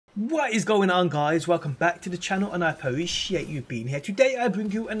What is going on, guys? Welcome back to the channel and I appreciate you being here. Today I bring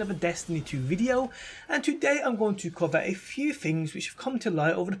you another Destiny 2 video, and today I'm going to cover a few things which have come to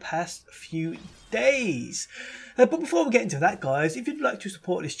light over the past few days. But before we get into that, guys, if you'd like to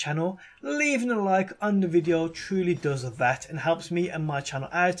support this channel, leaving a like on the video truly does that and helps me and my channel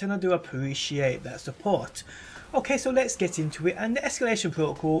out, and I do appreciate that support. Okay, so let's get into it. And the Escalation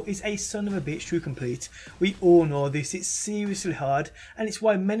Protocol is a son of a bitch to complete. We all know this, it's seriously hard, and it's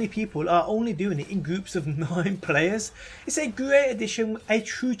why many people are only doing it in groups of 9 players. It's a great addition, a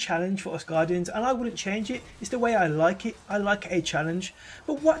true challenge for us Guardians, and I wouldn't change it. It's the way I like it. I like a challenge.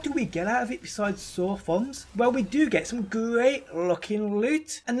 But what do we get out of it besides sore thumbs? Well, we do get some great looking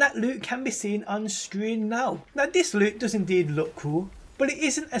loot, and that loot can be seen on screen now. Now this loot does indeed look cool, but it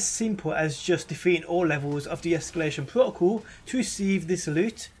isn't as simple as just defeating all levels of the Escalation Protocol to receive this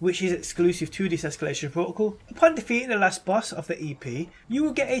loot, which is exclusive to this Escalation Protocol. Upon defeating the last boss of the EP, you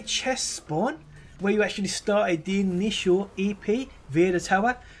will get a chest spawn where you actually started the initial EP via the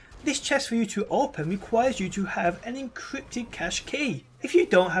tower. This chest for you to open requires you to have an encrypted cache key. If you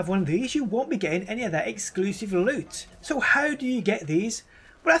don't have one of these, you won't be getting any of that exclusive loot. So how do you get these?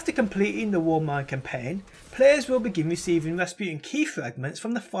 Well, after completing the Warmind campaign, players will begin receiving Rasputin key fragments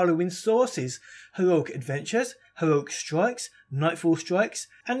from the following sources: Heroic Adventures, Heroic Strikes, Nightfall Strikes,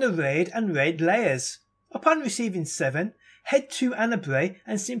 and the Raid and Raid Layers. Upon receiving 7, head to Anabray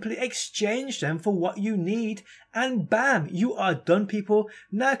and simply exchange them for what you need, and bam, you are done, people.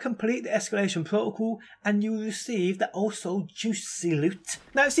 Now complete the Escalation Protocol and you will receive that also juicy loot.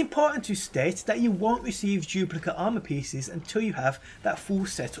 Now it's important to state that you won't receive duplicate armor pieces until you have that full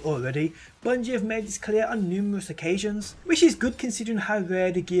set already. Bungie have made this clear on numerous occasions, which is good considering how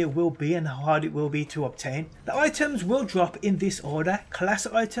rare the gear will be and how hard it will be to obtain. The items will drop in this order: class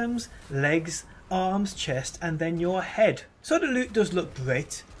items, legs, arms, chest, and then your head. So the loot does look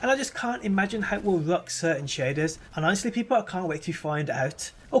great, and I just can't imagine how it will rock certain shaders, and honestly people, I can't wait to find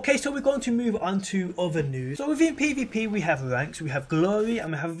out. Okay, so we're going to move on to other news. So within PvP we have ranks, we have Glory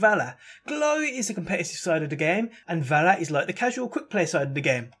and we have Valor. Glory is the competitive side of the game, and Valor is like the casual quick play side of the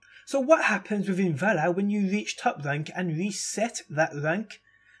game. So what happens within Valor when you reach top rank and reset that rank?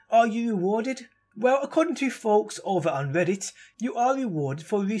 Are you rewarded? Well, according to folks over on Reddit, you are rewarded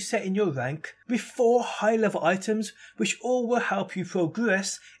for resetting your rank with 4 high level items, which all will help you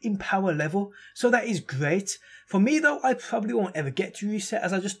progress in power level, so that is great. For me though, I probably won't ever get to reset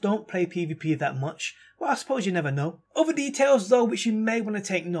as I just don't play PvP that much. Well, I suppose you never know. Other details though which you may want to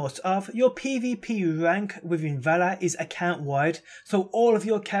take note of: your PvP rank within Valor is account wide, so all of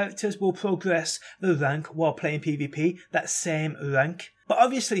your characters will progress the rank while playing PvP, that same rank. But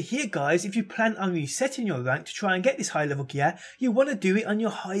obviously here, guys, if you plan on resetting your rank to try and get this high level gear, you want to do it on your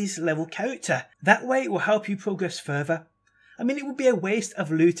highest level character. That way it will help you progress further. I mean, it would be a waste of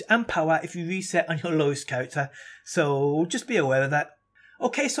loot and power if you reset on your lowest character, so just be aware of that.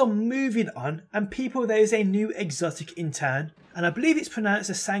 Okay, so moving on, and people, there is a new exotic in town, and I believe it's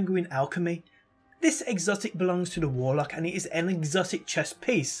pronounced as Sanguine Alchemy. This exotic belongs to the Warlock, and it is an exotic chest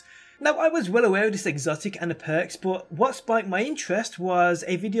piece. Now, I was well aware of this exotic and the perks, but what spiked my interest was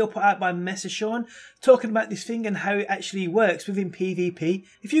a video put out by Sean talking about this thing and how it actually works within PvP.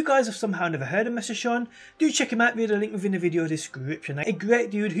 If you guys have somehow never heard of Sean, do check him out via the link within the video description. A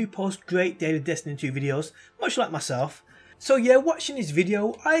great dude who posts great daily Destiny 2 videos, much like myself. So yeah, watching this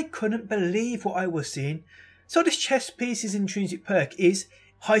video, I couldn't believe what I was seeing. So this chest piece's intrinsic perk is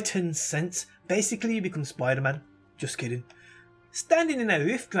Heightened Sense. Basically you become Spider-Man. Just kidding. Standing in a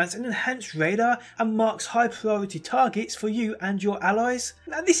rift grants an enhanced radar and marks high priority targets for you and your allies.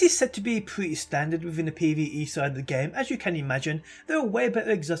 Now this is said to be pretty standard within the PvE side of the game. As you can imagine, there are way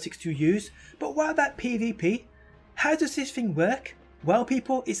better exotics to use, but what about PvP? How does this thing work? Well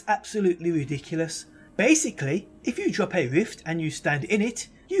people, it's absolutely ridiculous. Basically, if you drop a rift and you stand in it,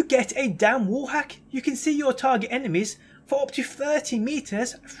 you get a down wall hack. You can see your target enemies for up to 30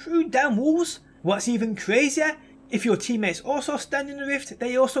 meters through down walls. What's even crazier, if your teammates also stand in the rift,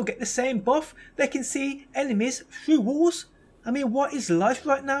 they also get the same buff. They can see enemies through walls. I mean, what is life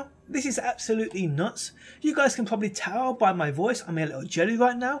right now? This is absolutely nuts. You guys can probably tell by my voice I'm a little jelly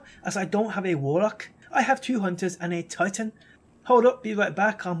right now, as I don't have a Warlock. I have 2 Hunters and a Titan. Hold up, be right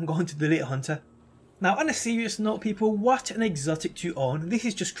back, I'm going to delete a Hunter. Now on a serious note people, what an exotic to own. This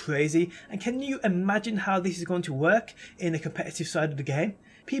is just crazy, and can you imagine how this is going to work in the competitive side of the game?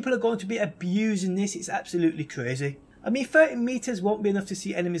 People are going to be abusing this, it's absolutely crazy. I mean, 30 meters won't be enough to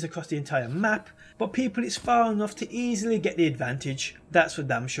see enemies across the entire map, but people, it's far enough to easily get the advantage. That's for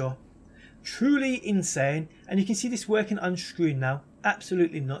damn sure. Truly insane, and you can see this working on screen now.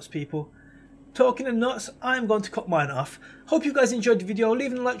 Absolutely nuts, people. talking the nuts, I'm going to cut mine off. Hope you guys enjoyed the video.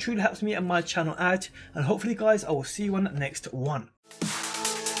 Leaving a like truly helps me and my channel out, and hopefully guys, I will see you on the next one.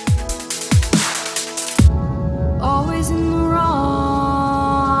 Always in the wrong,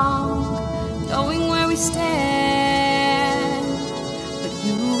 knowing where we stand, but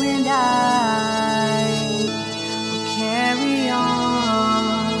you and I will carry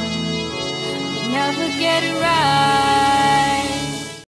on. We never get it right.